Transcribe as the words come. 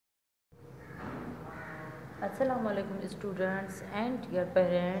Assalamu alaikum students and dear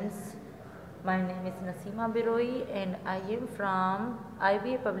parents. My name is Naseema and I am from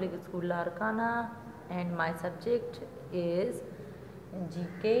IBA Public School Larkana, and my subject is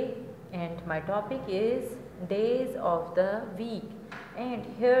GK and my topic is days of the week. And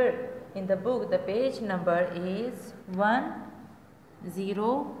here in the book the page number is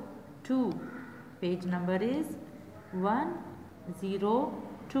 102. Page number is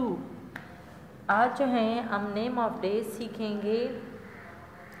 102. आज जो हैं हम name of days सीखेंगे।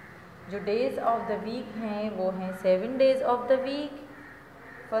 जो days of the week हैं वो हैं 7 days of the week.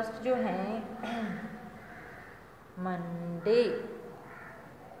 First जो हैं Monday,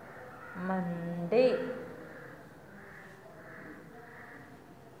 Monday,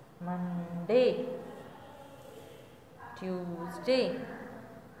 Monday, Tuesday,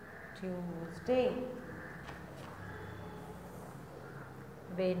 Tuesday,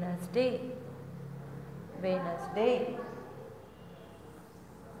 Wednesday, Wednesday,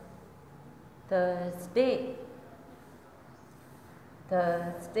 Thursday,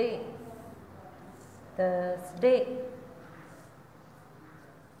 Thursday, Thursday,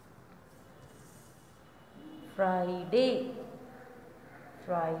 Friday,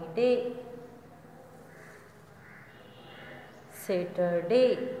 Friday,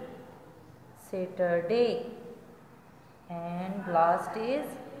 Saturday, Saturday, and last is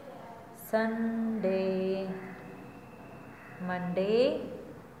Sunday. Monday,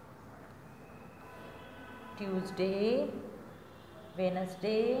 Tuesday,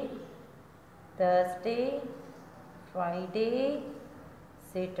 Wednesday, Thursday, Friday,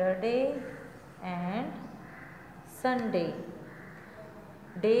 Saturday, and Sunday.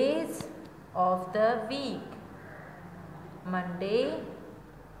 Days of the week: Monday,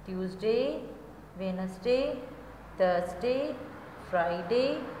 Tuesday, Wednesday, Thursday,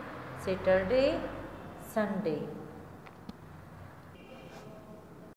 Friday, Saturday, Sunday.